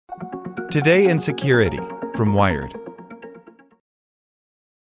Today in Security from Wired.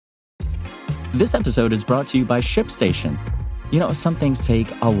 This episode is brought to you by ShipStation. You know, some things take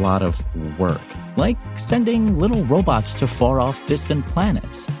a lot of work, like sending little robots to far-off distant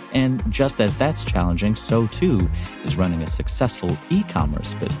planets. And just as that's challenging, so too is running a successful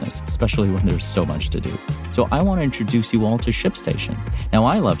e-commerce business, especially when there's so much to do. So I want to introduce you all to ShipStation. Now,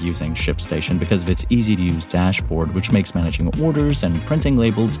 I love using ShipStation because of its easy-to-use dashboard, which makes managing orders and printing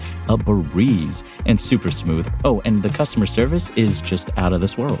labels a breeze and super smooth. Oh, and the customer service is just out of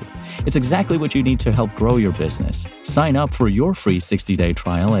this world. It's exactly what you need to help grow your business. Sign up for your free 60-day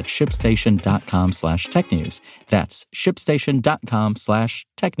trial at shipstation.com/technews. That's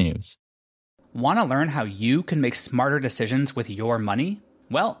shipstation.com/technews. Want to learn how you can make smarter decisions with your money?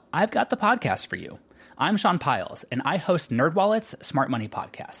 Well, I've got the podcast for you. I'm Sean Piles, and I host NerdWallet's Smart Money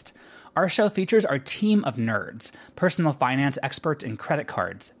Podcast. Our show features our team of nerds, personal finance experts in credit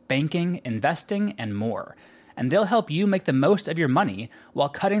cards, banking, investing, and more. And they'll help you make the most of your money while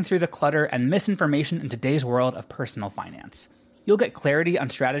cutting through the clutter and misinformation in today's world of personal finance. You'll get clarity on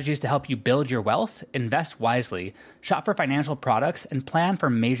strategies to help you build your wealth, invest wisely, shop for financial products, and plan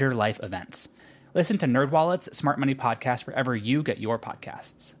for major life events. Listen to NerdWallet's Smart Money Podcast wherever you get your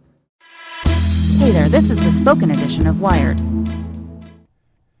podcasts. Hey there, this is the spoken edition of Wired.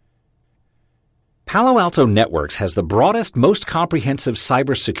 Palo Alto Networks has the broadest, most comprehensive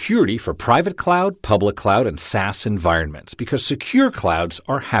cybersecurity for private cloud, public cloud, and SaaS environments because secure clouds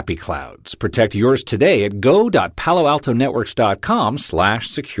are happy clouds. Protect yours today at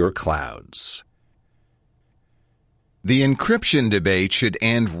go.paloaltonetworks.com/secureclouds. The Encryption Debate Should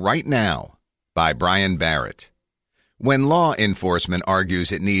End Right Now by Brian Barrett. When law enforcement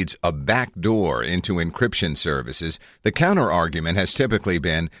argues it needs a backdoor into encryption services, the counterargument has typically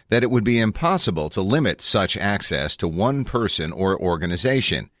been that it would be impossible to limit such access to one person or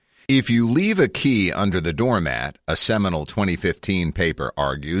organization. If you leave a key under the doormat, a seminal 2015 paper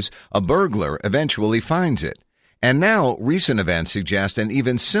argues, a burglar eventually finds it. And now recent events suggest an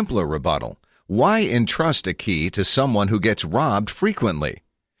even simpler rebuttal. Why entrust a key to someone who gets robbed frequently?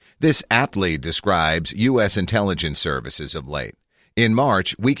 This aptly describes U.S. intelligence services of late. In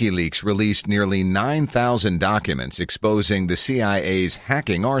March, WikiLeaks released nearly 9,000 documents exposing the CIA's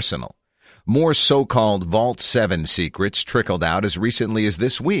hacking arsenal. More so-called Vault 7 secrets trickled out as recently as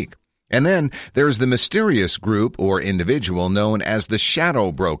this week. And then there's the mysterious group or individual known as the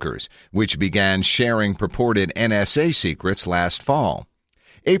Shadow Brokers, which began sharing purported NSA secrets last fall.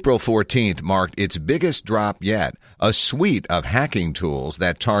 April 14th marked its biggest drop yet, a suite of hacking tools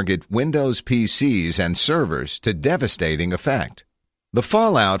that target Windows PCs and servers to devastating effect. The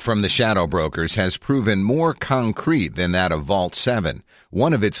fallout from the shadow brokers has proven more concrete than that of Vault 7.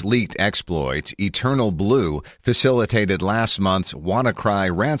 One of its leaked exploits, Eternal Blue, facilitated last month's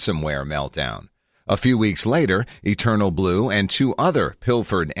WannaCry ransomware meltdown. A few weeks later, Eternal Blue and two other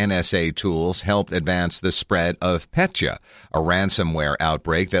pilfered NSA tools helped advance the spread of Petya, a ransomware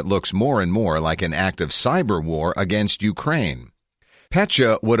outbreak that looks more and more like an act of cyber war against Ukraine.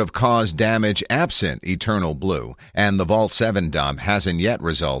 Petya would have caused damage absent Eternal Blue, and the Vault 7 dump hasn't yet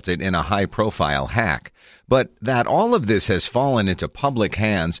resulted in a high-profile hack. But that all of this has fallen into public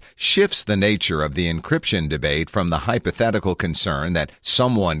hands shifts the nature of the encryption debate from the hypothetical concern that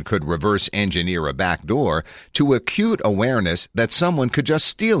someone could reverse engineer a backdoor to acute awareness that someone could just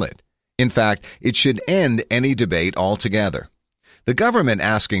steal it. In fact, it should end any debate altogether. The government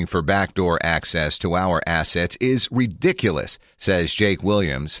asking for backdoor access to our assets is ridiculous, says Jake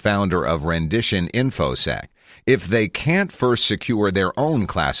Williams, founder of Rendition InfoSec, if they can't first secure their own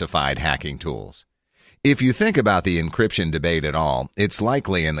classified hacking tools. If you think about the encryption debate at all, it's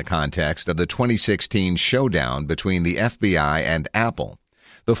likely in the context of the 2016 showdown between the FBI and Apple.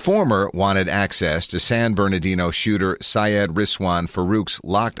 The former wanted access to San Bernardino shooter Syed Rizwan Farouk's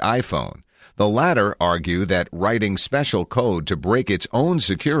locked iPhone. The latter argued that writing special code to break its own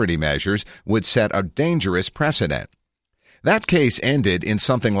security measures would set a dangerous precedent. That case ended in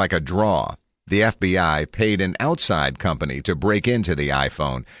something like a draw. The FBI paid an outside company to break into the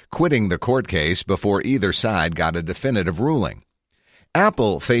iPhone, quitting the court case before either side got a definitive ruling.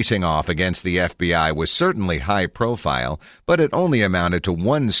 Apple facing off against the FBI was certainly high profile, but it only amounted to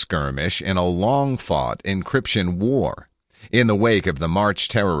one skirmish in a long-fought encryption war. In the wake of the March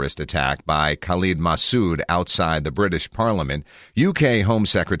terrorist attack by Khalid Massoud outside the British Parliament, UK Home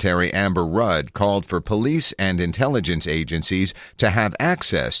Secretary Amber Rudd called for police and intelligence agencies to have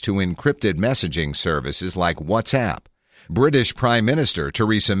access to encrypted messaging services like WhatsApp. British Prime Minister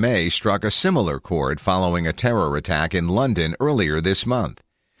Theresa May struck a similar chord following a terror attack in London earlier this month.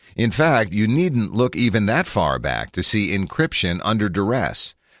 In fact, you needn't look even that far back to see encryption under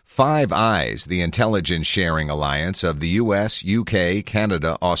duress. Five Eyes, the intelligence sharing alliance of the U.S., UK,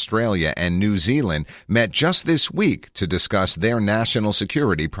 Canada, Australia, and New Zealand, met just this week to discuss their national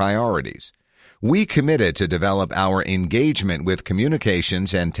security priorities. We committed to develop our engagement with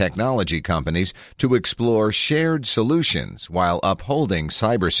communications and technology companies to explore shared solutions while upholding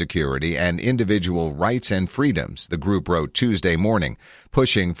cybersecurity and individual rights and freedoms, the group wrote Tuesday morning,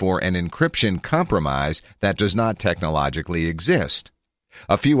 pushing for an encryption compromise that does not technologically exist.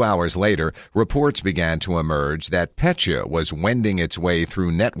 A few hours later, reports began to emerge that Petya was wending its way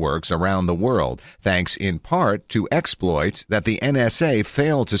through networks around the world, thanks in part to exploits that the NSA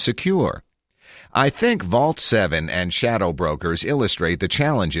failed to secure. I think Vault 7 and shadow brokers illustrate the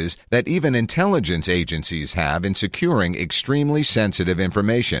challenges that even intelligence agencies have in securing extremely sensitive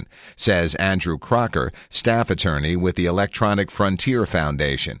information, says Andrew Crocker, staff attorney with the Electronic Frontier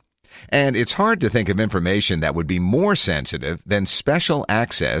Foundation. And it's hard to think of information that would be more sensitive than special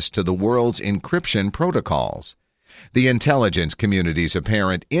access to the world's encryption protocols. The intelligence community's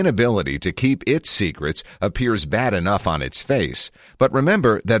apparent inability to keep its secrets appears bad enough on its face. But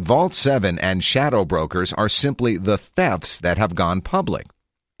remember that Vault 7 and shadow brokers are simply the thefts that have gone public.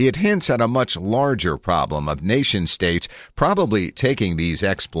 It hints at a much larger problem of nation-states probably taking these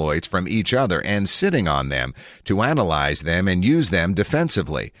exploits from each other and sitting on them to analyze them and use them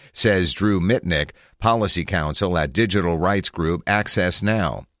defensively, says Drew Mitnick, policy counsel at digital rights group Access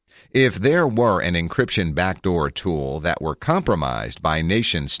Now. If there were an encryption backdoor tool that were compromised by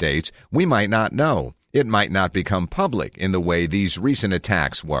nation-states, we might not know. It might not become public in the way these recent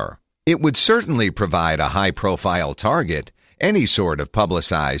attacks were. It would certainly provide a high-profile target. Any sort of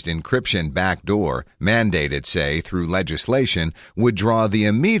publicized encryption backdoor, mandated, say, through legislation, would draw the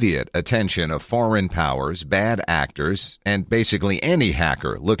immediate attention of foreign powers, bad actors, and basically any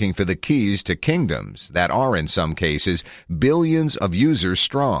hacker looking for the keys to kingdoms that are, in some cases, billions of users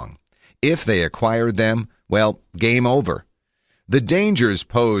strong. If they acquired them, well, game over. The dangers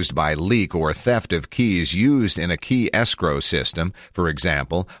posed by leak or theft of keys used in a key escrow system, for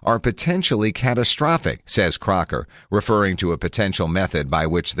example, are potentially catastrophic, says Crocker, referring to a potential method by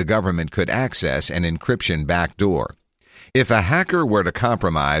which the government could access an encryption backdoor. If a hacker were to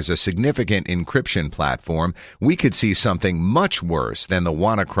compromise a significant encryption platform, we could see something much worse than the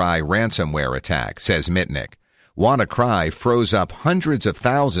WannaCry ransomware attack, says Mitnick. WannaCry froze up hundreds of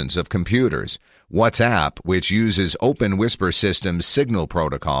thousands of computers. WhatsApp, which uses Open Whisper Systems' Signal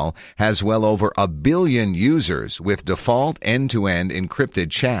protocol, has well over 1 billion users with default end-to-end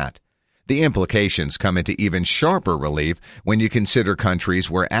encrypted chat. The implications come into even sharper relief when you consider countries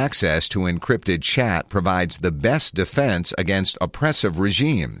where access to encrypted chat provides the best defense against oppressive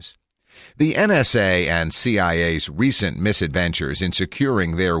regimes. The NSA and CIA's recent misadventures in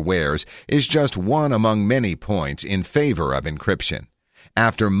securing their wares is just one among many points in favor of encryption.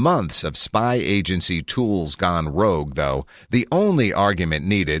 After months of spy agency tools gone rogue, though, the only argument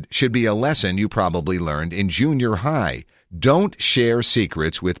needed should be a lesson you probably learned in junior high. Don't share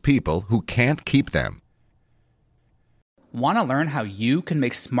secrets with people who can't keep them. Want to learn how you can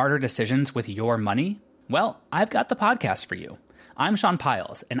make smarter decisions with your money? Well, I've got the podcast for you. I'm Sean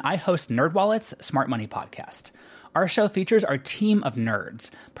Piles, and I host NerdWallet's Smart Money Podcast. Our show features our team of nerds,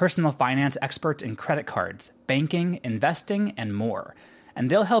 personal finance experts in credit cards, banking, investing, and more. And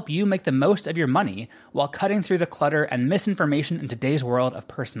they'll help you make the most of your money while cutting through the clutter and misinformation in today's world of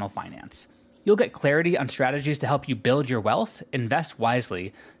personal finance. You'll get clarity on strategies to help you build your wealth, invest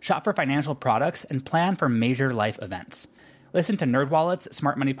wisely, shop for financial products, and plan for major life events. Listen to NerdWallet's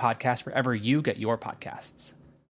Smart Money Podcast wherever you get your podcasts.